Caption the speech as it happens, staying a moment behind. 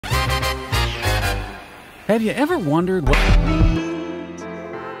Have you ever wondered what...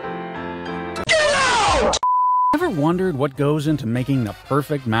 Get out! Ever wondered what goes into making the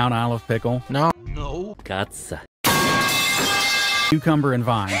perfect Mount Olive pickle? No. No. Guts. Cucumber and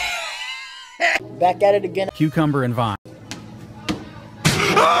vine. Back at it again. Cucumber and vine.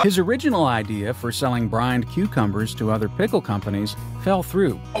 His original idea for selling brined cucumbers to other pickle companies fell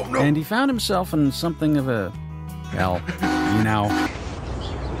through. Oh, no. And he found himself in something of a... well, you know...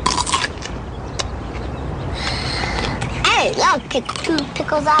 Hey, look, pick 2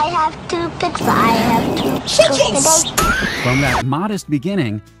 pickles, I have 2 pickles, I have 2 pickles today. From that modest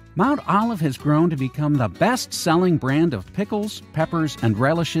beginning, Mount Olive has grown to become the best-selling brand of pickles, peppers, and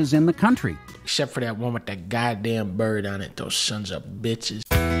relishes in the country. Except for that one with that goddamn bird on it, those sons of bitches.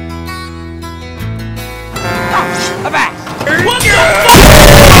 What the fuck?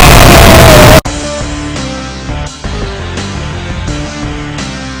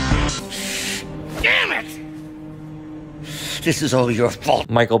 Damn it! This is all your fault.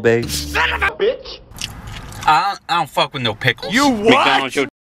 Michael Bay. Son of a bitch! I don't fuck with no pickles. You what?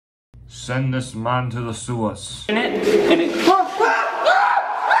 Send this man to the sewers.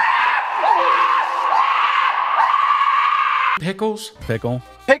 Pickles? Pickle.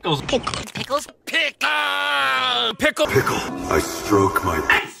 Pickles. Pickles. Pickle! Pickle! Pickle, I stroke my...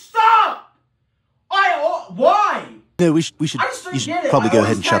 Hey, stop! Why? No, you should probably go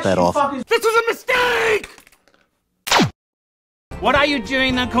ahead and shut that off. This was a mistake! What are you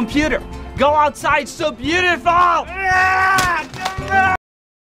doing on computer? Go outside, so beautiful!